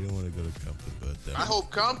 No, you don't want to go to Compton, but I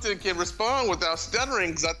hope Compton can respond without stuttering,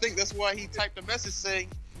 because I think that's why he typed a message saying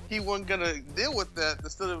he wasn't gonna deal with that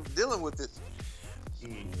instead of dealing with it.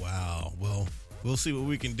 Wow. Well, we'll see what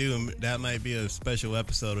we can do. And that might be a special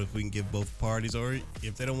episode if we can give both parties, or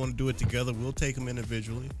if they don't want to do it together, we'll take them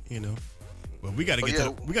individually. But we got to get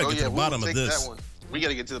to the bottom of this. We got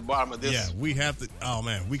to get to the bottom of this. Yeah, we have to. Oh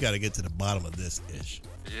man, we got to get to the bottom of this ish.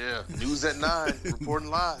 Yeah, news at 9, reporting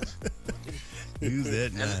live. News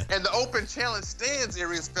at 9. And the open challenge stands,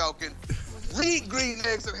 Arius Falcon. Read green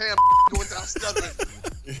eggs and ham without stuttering,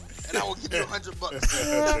 and I will give you $100.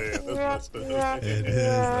 It is. Oh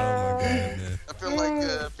my God, man. I feel like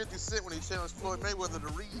 50 Cent when he challenged Floyd Mayweather to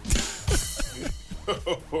read.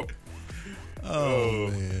 Oh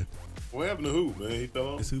man. What happened to Hoop, man? He fell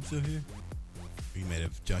off. Is Hoop still here? He made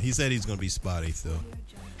it. He said he's gonna be spotty. So,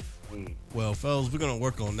 well, fellas, we're gonna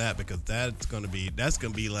work on that, because that's gonna be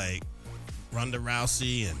like Ronda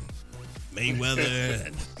Rousey and Mayweather.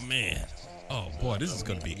 And, man, oh boy, this is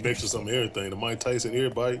gonna be mix with some everything. The Mike Tyson ear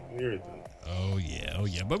bite, everything. Oh yeah.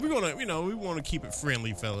 But we're gonna, we want to keep it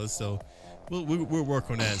friendly, fellas. So we'll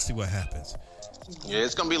work on that and see what happens. Yeah,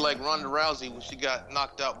 it's gonna be like Ronda Rousey when she got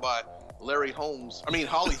knocked out by Holly Holmes. Wow.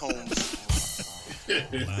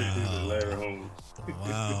 Larry Holmes.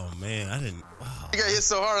 Wow, man, I didn't. Wow. She got hit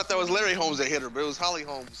so hard I thought it was Larry Holmes that hit her, but it was Holly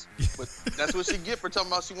Holmes. But that's what she get for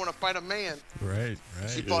talking about she want to fight a man. Right.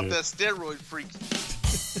 She fought that steroid freak.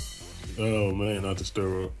 Oh man, not the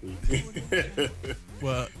steroid.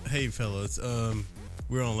 Well, hey fellas,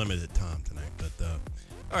 we're on limited time tonight, but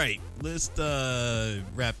all right, let's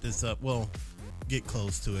wrap this up. Well, get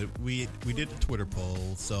close to it. We did the Twitter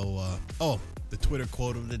poll, so the Twitter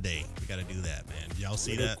quote of the day. We got to do that, man. Y'all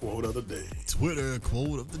see Twitter that? Quote of the day. Twitter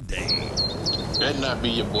quote of the day. That'd not be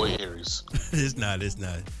your boy Aries. It's not.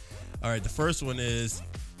 All right, the first one is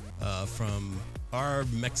from our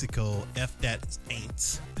Mexico. F that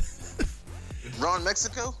Saints. Ron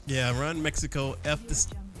Mexico? Yeah, Ron Mexico. F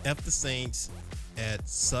the Saints at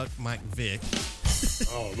Suck Mike Vick.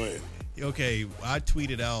 Oh man. Okay, I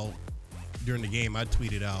tweeted out during the game.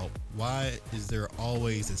 Why is there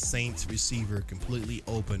always a Saints receiver completely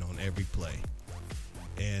open on every play?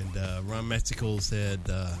 And Ron Mexico said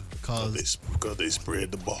because they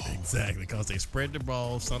spread the ball. Exactly, because they spread the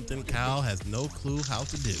ball, something Kyle has no clue how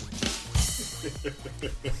to do.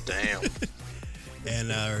 Damn.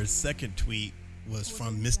 And our second tweet was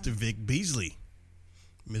from Mr. Vic Beasley.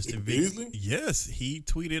 Mr. Vic Beasley? Yes, he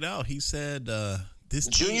tweeted out. He said, "This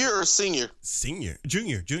junior team, or senior?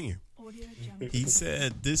 Junior. He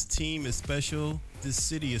said, "This team is special. This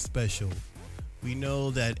city is special. We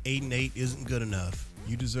know that 8-8 isn't good enough.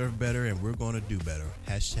 You deserve better, and we're going to do better.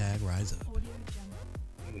 Hashtag rise up."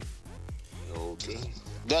 Okay.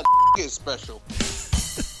 That is special.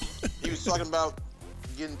 He was talking about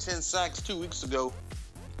getting 10 sacks 2 weeks ago,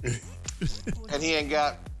 and he ain't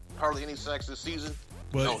got hardly any sacks this season.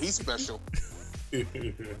 But, no, he's special.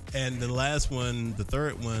 And the last one, the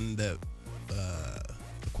third one, that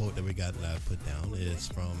the quote that we got that I put down is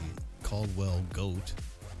from Caldwell Goat.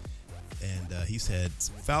 And he said,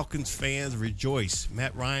 "Falcons fans rejoice.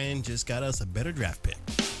 Matt Ryan just got us a better draft pick."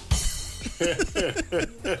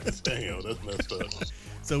 Damn, that's messed up.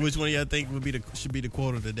 So which one of y'all think should be the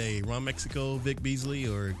quote of the day? Ron Mexico, Vic Beasley,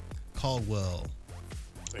 or Caldwell?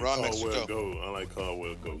 Ron Mexico. Goat. I like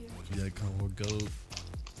Caldwell Goat. You like Caldwell Goat.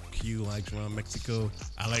 Q likes Ron Mexico.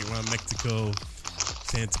 I like Ron Mexico.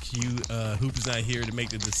 Since Q Hooper's not here to make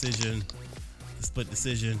the decision, the split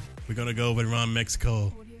decision, we're gonna go with Ron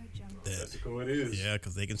Mexico. Mexico it is. Yeah,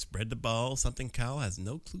 because they can spread the ball. Something Kyle has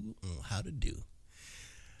no clue on how to do.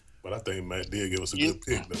 But I think Matt did give us a good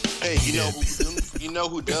pick, though. Hey, you know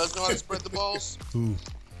who does know how to spread the balls? Who?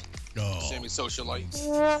 Oh. Sammy Socialites.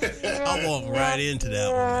 I walk right into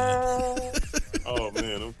that one, man. Oh,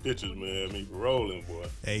 man, them pictures, man, me rolling, boy.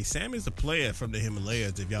 Hey, Sammy's a player from the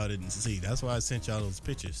Himalayas, if y'all didn't see. That's why I sent y'all those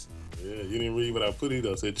pictures. Yeah, you didn't read what I put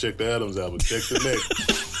either. I said, check the Adams album, check the neck.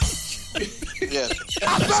 Yeah.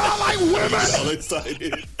 I sound like women. All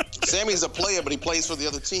excited. Sammy's a player, but he plays for the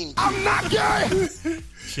other team. I'm not gay.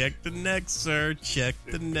 Check the neck, sir. Check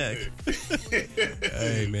the neck.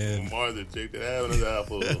 Hey, man. Martha, check the Adams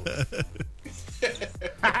apple.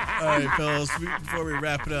 All right, fellas, before we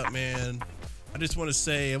wrap it up, man, I just want to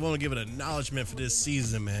say I want to give an acknowledgement for this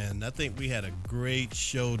season, man. I think we had a great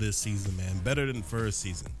show this season, man. Better than the first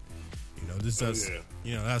season. You know, this is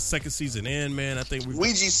our second season in, man. I think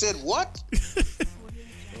Ouija said what?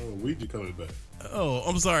 Oh, Ouija coming back. Oh,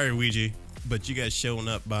 I'm sorry, Ouija, but you guys showing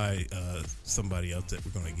up by somebody else that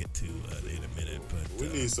we're going to get to in a minute. But we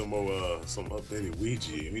need some more, some updated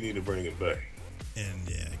Ouija. We need to bring it back. And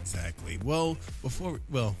yeah, exactly. Well,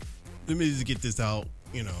 let me just get this out.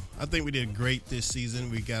 You know, I think we did great this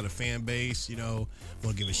season. We got a fan base. You know, I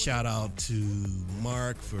want to give a shout out to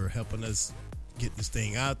Mark for helping us get this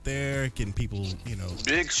thing out there, getting people, you know.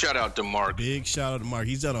 Big shout out to Mark. Big shout out to Mark.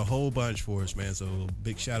 He's done a whole bunch for us, man. So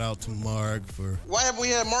big shout out to Mark for. Why haven't we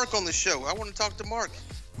had Mark on the show? I want to talk to Mark.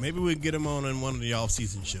 Maybe we can get him on in one of the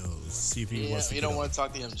off-season shows. See if he wants to. You don't want to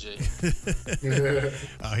talk to MJ.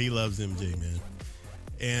 Oh, he loves MJ, man.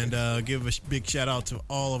 And give a big shout out to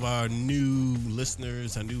all of our new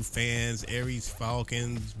listeners, our new fans, Aries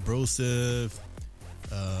Falcons, Broseph,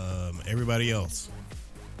 everybody else.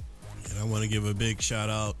 And I want to give a big shout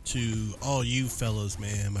out to all you fellas,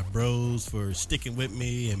 man, my bros, for sticking with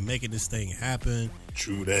me and making this thing happen.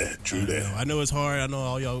 True that. I know it's hard. I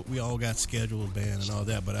know we all got schedules, man, and all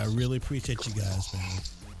that, but I really appreciate you guys, man.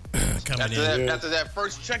 After that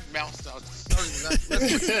first check bounce, I was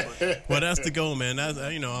starting. Well, that's the goal, man. That's,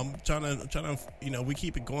 I'm trying to, we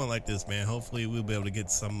keep it going like this, man. Hopefully, we'll be able to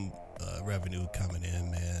get some revenue coming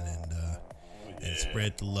in, man, and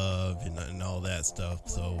spread the love and all that stuff.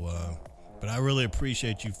 So, but I really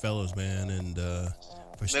appreciate you fellas, man, and for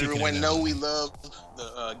let sticking everyone know we love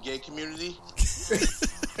the gay community.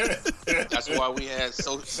 That's why we had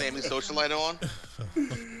Sammy Socialite on.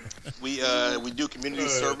 We do community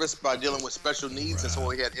service by dealing with special needs. Right. That's why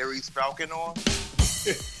we had Aries Falcon on.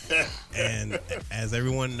 And as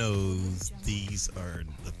everyone knows, these are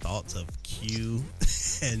the thoughts of Q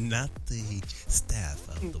and not the staff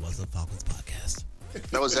of the What's Up Falcons podcast.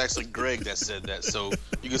 That was actually Greg that said that. So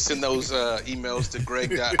you can send those emails to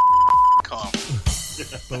greg.com.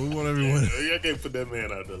 But we want everyone. I can't put that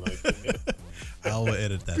man out there like that. I'll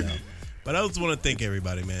edit that out. But I just want to thank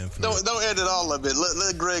everybody, man. Don't edit all of it.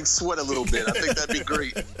 Let Greg sweat a little bit. I think that'd be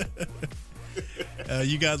great.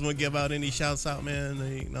 You guys want to give out any shouts out, man?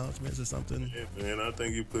 Any acknowledgments or something? Yeah, man. I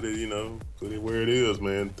think you put it where it is,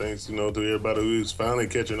 man. Thanks, to everybody who's finally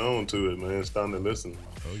catching on to it, man. It's time to listen.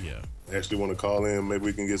 Oh yeah. I actually want to call in. Maybe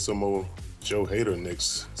we can get some more Joe Hader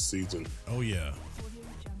next season. Oh yeah.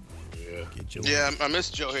 Yeah. I miss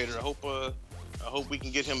Joe Hader. I hope we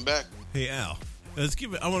can get him back. Hey Al.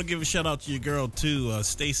 I want to give a shout out to your girl too,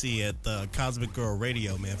 Stacy at Cosmic Girl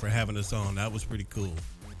Radio, man, for having us on. That was pretty cool.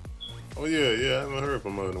 Oh yeah, I haven't heard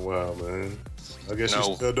from her in a while, man. I guess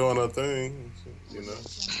she's still doing her thing, you know.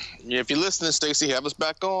 Yeah, if you're listening, Stacey, have us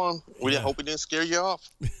back on. We hope it didn't scare you off.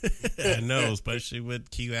 I know, especially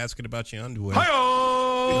with Q asking about your underwear. That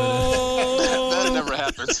never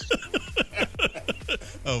happens.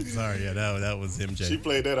 Oh, sorry. Yeah, that was MJ. She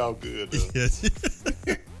played that out good, though.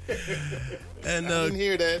 And I didn't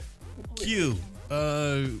hear that. Q,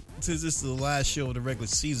 since this is the last show of the regular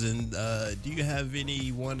season, do you have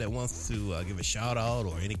anyone that wants to give a shout out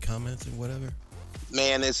or any comments or whatever?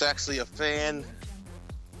 Man, it's actually a fan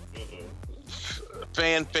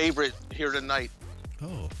favorite here tonight.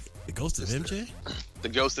 Oh, the ghost of MJ? The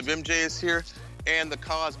ghost of MJ is here, and the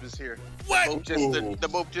Cosby's here. What? They're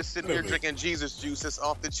both just sitting here drinking Jesus juice. It's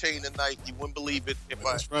off the chain tonight. You wouldn't believe it if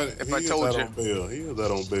I told you. He was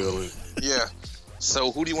out on bail. Yeah. So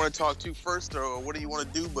who do you want to talk to first, or what do you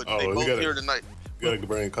want to do? But they both here tonight. We got to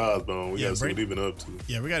bring Cosby on. We got to see what he's been up to.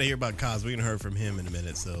 Yeah, we got to hear about Cosby. We haven't heard from him in a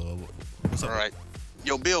minute. So what's up? All right.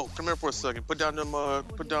 Yo, Bill, come here for a second. Put down them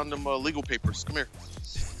legal papers. Come here.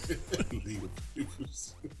 Legal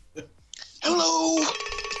papers. Hello.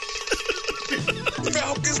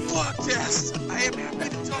 Falcons podcast. I am happy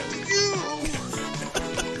to talk to you.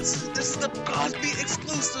 This is the Cosby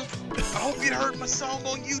exclusive. I hope you heard my song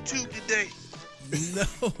on YouTube today. No,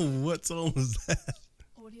 what song was that?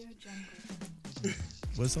 Audio Jungle.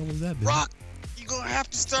 What song was that, Bill? Rock, you're gonna have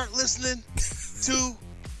to start listening to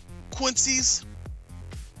Quincy's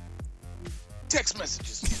text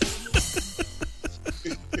messages.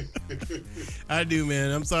 I do,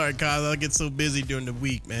 man. I'm sorry, Kyle. I get so busy during the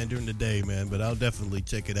week, man, during the day, man, but I'll definitely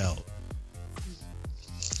check it out.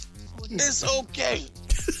 It's okay.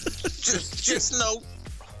 just know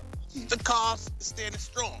the cause is standing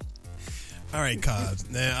strong. All right, Cos.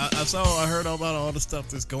 Now, I heard all about all the stuff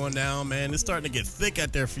that's going down, man. It's starting to get thick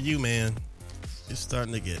out there for you, man. It's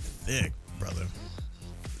starting to get thick, brother.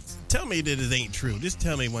 Tell me that it ain't true. Just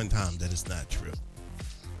tell me one time that it's not true.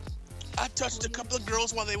 I touched a couple of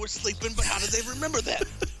girls while they were sleeping, but how do they remember that?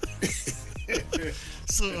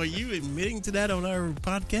 So are you admitting to that on our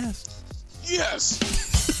podcast? Yes.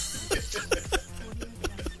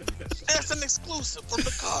 That's an exclusive from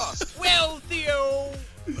the cause. Well, Theo.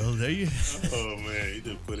 Well, there you have it. Oh, man, you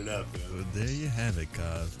just put it out there. Well, there you have it,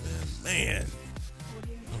 Cos, man.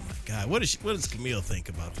 Oh, my God. What does Camille think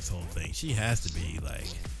about this whole thing? She has to be like...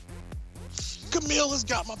 Camille has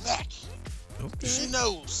got my back. Okay. She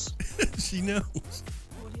knows. She knows.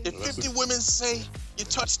 If 50 women say you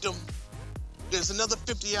touched them, there's another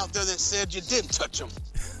 50 out there that said you didn't touch them.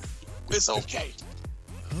 It's okay.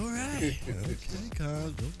 All right. Okay,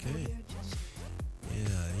 Cos. Okay.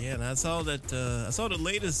 Yeah, and I saw that. I saw the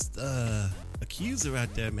latest accuser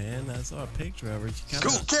out there, man. I saw a picture of her. She kinda...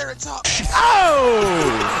 Cool, Carrot Top.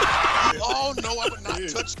 Oh! You all know I would not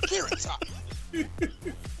touch Carrot Top.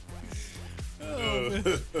 Oh,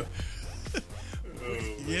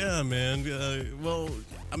 yeah, man. Well,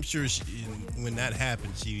 I'm sure when that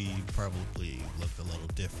happened, she probably looked a little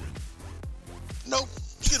different. Nope,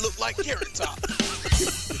 she looked like Carrot Top.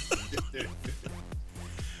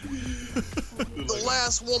 The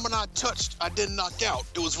last woman I touched, I didn't knock out.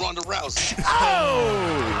 It was Ronda Rousey.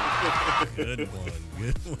 Oh! Good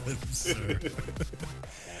one, sir.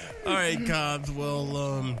 All right, Cobbs. Well,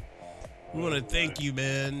 we want to thank you,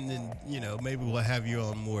 man, and maybe we'll have you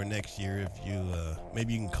on more next year if you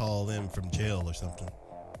maybe you can call in from jail or something.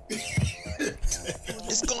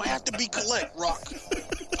 It's gonna have to be collect, Rock.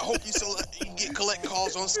 I hope you can get collect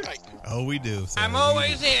calls on Skype. Oh, we do. So I'm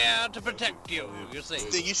always here to protect you. You see.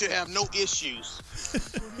 Then you should have no issues.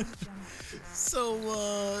 So,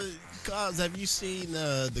 Cos, have you seen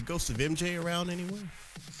the ghost of MJ around anywhere?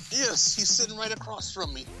 Yes, he's sitting right across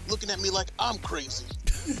from me, looking at me like I'm crazy.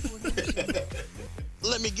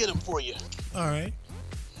 Let me get him for you. All right.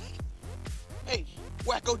 Hey,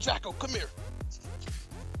 Wacko Jacko, come here.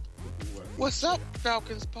 What's up,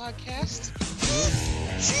 Falcons podcast?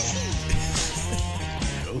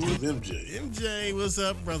 MJ, what's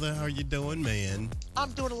up, brother? How you doing, man?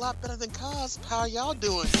 I'm doing a lot better than Cos. How y'all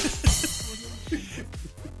doing?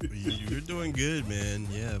 You're doing good, man.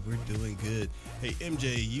 Yeah, we're doing good. Hey,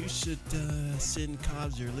 MJ, you should send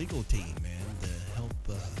Cobbs your legal team, man, to help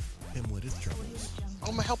him with his troubles.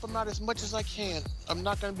 I'm going to help him out as much as I can. I'm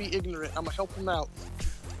not going to be ignorant. I'm going to help him out.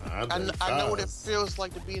 I know what it feels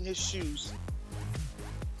like to be in his shoes.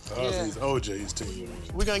 He's OJ's team.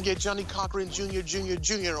 We're going to get Johnny Cochran Jr.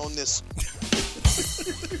 on this.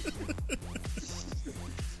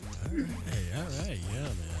 All right. Yeah,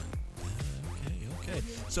 man. Okay.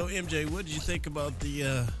 So, MJ, what did you think about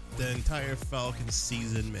the entire Falcons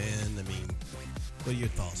season, man? I mean, What are your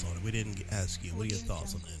thoughts on it? We didn't ask you. What are your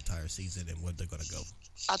thoughts on the entire season and where they're going to go?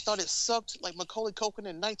 I thought it sucked like Macaulay Culkin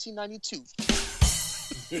in 1992.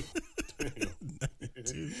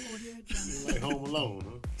 Like Home Alone,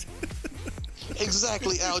 huh?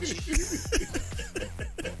 Exactly, Algie.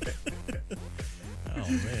 Oh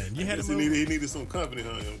man, you had he needed some company,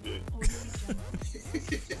 huh, MJ?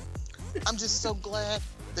 I'm just so glad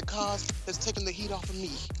the cause has taken the heat off of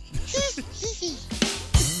me.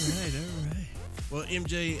 All right. Well,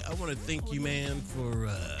 MJ, I want to thank you, man, for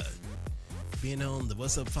being on the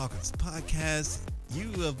What's Up Falcons podcast. You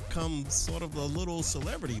have come sort of a little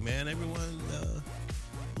celebrity, man. Everyone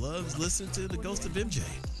loves listening to the Ghost of MJ.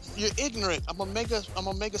 You're ignorant. I'm a mega star. I'm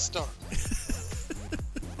a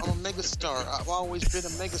mega star. I've always been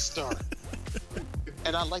a mega star.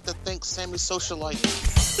 And I'd like to thank Sammy Socialite.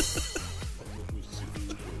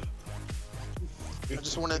 I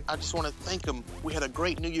just want to thank him. We had a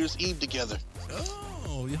great New Year's Eve together.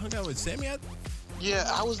 Oh, you hung out with Sammy? Yeah,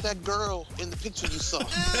 I was that girl in the picture you saw.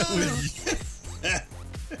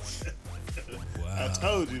 Wow. I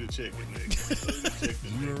told you to check it,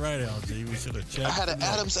 nigga. You were right, LG. We should have checked. I had an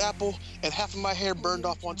Adam's apple and half of my hair burned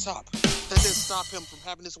off on top. That didn't stop him from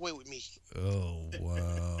having his way with me. Oh,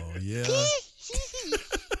 wow. Yeah.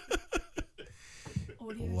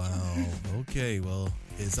 Wow. Okay, well,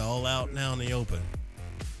 it's all out now in the open.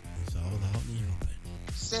 It's all out in the open.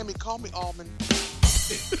 Sammy, call me Almond.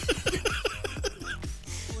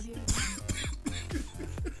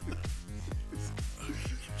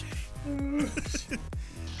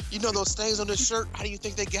 You know those stains on this shirt? How do you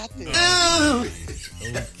think they got there? Okay,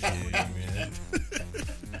 man.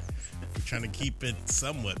 We're trying to keep it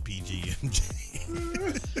somewhat PG, MJ.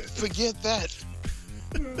 Forget that.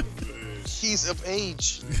 He's of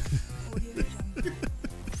age.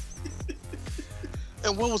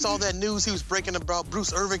 And what was all that news he was breaking about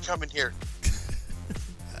Bruce Irvin coming here?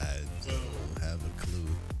 I don't have a clue.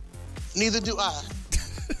 Neither do I.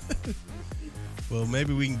 Well,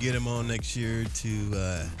 maybe we can get him on next year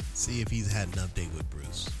to see if he's had an update with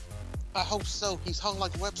Bruce. I hope so. He's hung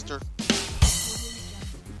like Webster.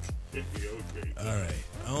 All right.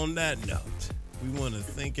 On that note, we want to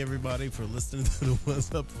thank everybody for listening to the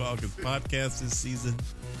What's Up Falcons podcast this season.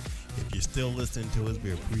 If you're still listening to us,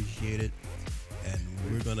 we appreciate it. And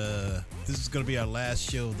this is going to be our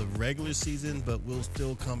last show of the regular season, but we'll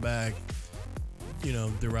still come back,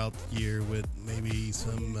 throughout the year with maybe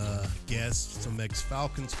some guests, some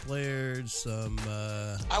ex-Falcons players, some...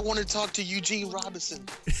 I want to talk to Eugene Robinson.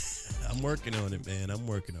 I'm working on it, man. I'm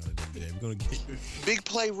working on it, MJ. We're going to get... Big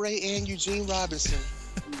Play Ray and Eugene Robinson.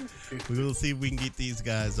 We'll see if we can get these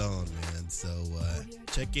guys on, man. So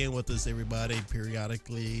check in with us, everybody,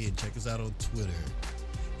 periodically, and check us out on Twitter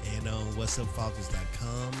and on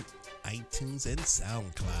whatsupfalcons.com, iTunes, and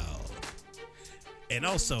SoundCloud. And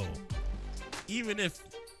also, even if,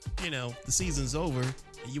 the season's over and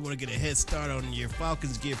you want to get a head start on your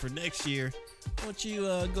Falcons gear for next year, why don't you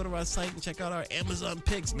go to our site and check out our Amazon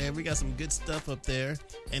picks, man. We got some good stuff up there.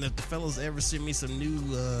 And if the fellas ever send me some new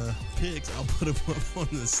picks, I'll put them up on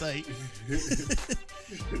the site.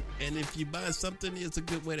 And if you buy something, it's a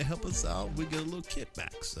good way to help us out. We get a little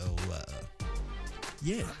kickback. So,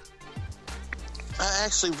 yeah. I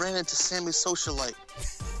actually ran into Sammy Socialite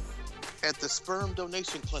at the sperm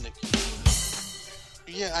donation clinic.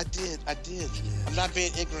 Yeah, I did. Yeah. I'm not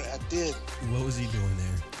being ignorant. I did. What was he doing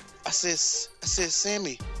there? I said,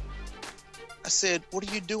 Sammy, what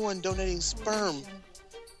are you doing donating sperm?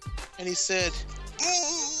 And he said,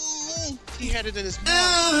 he had it in his mouth.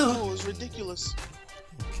 Oh, it was ridiculous.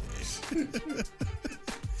 Okay.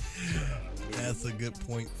 That's a good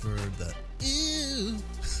point for the ew.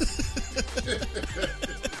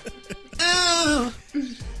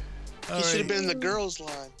 He should have been in the girls'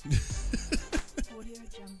 line.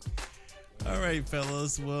 All right,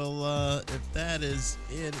 fellas. Well, if that is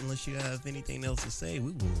it, unless you have anything else to say,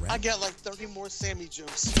 we will wrap. I got like 30 more Sammy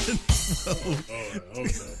jokes.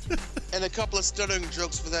 And a couple of stuttering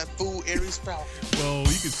jokes for that fool Aries Falcon. Well, you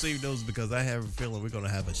can save those because I have a feeling we're going to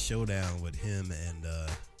have a showdown with him and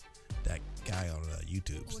that guy on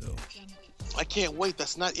YouTube. So I can't wait.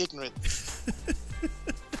 That's not ignorant.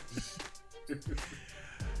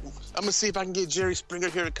 I'm going to see if I can get Jerry Springer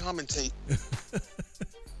here to commentate.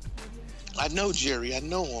 I know Jerry. I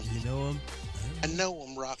know him. You know him? I know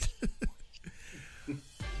him, Rock.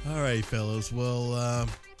 All right, fellas. Well,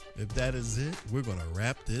 if that is it, we're going to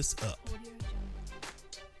wrap this up.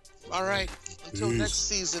 All right. Until next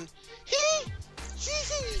season.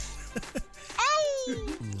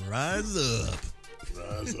 Rise up.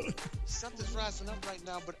 Rise up. Something's rising up right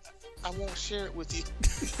now, but I won't share it with you.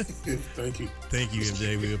 Thank you. Thank you,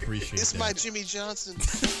 MJ. We appreciate It's that. my Jimmy Johnson.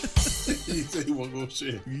 You said you weren't going to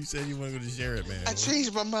share. You said you weren't going to share it, man. I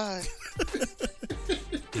changed my mind.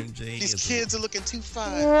 MJ These is kids are looking too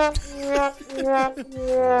fine. Yeah,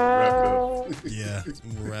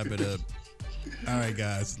 we'll wrap it up. All right,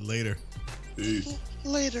 guys. Later. Peace.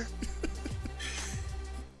 Later.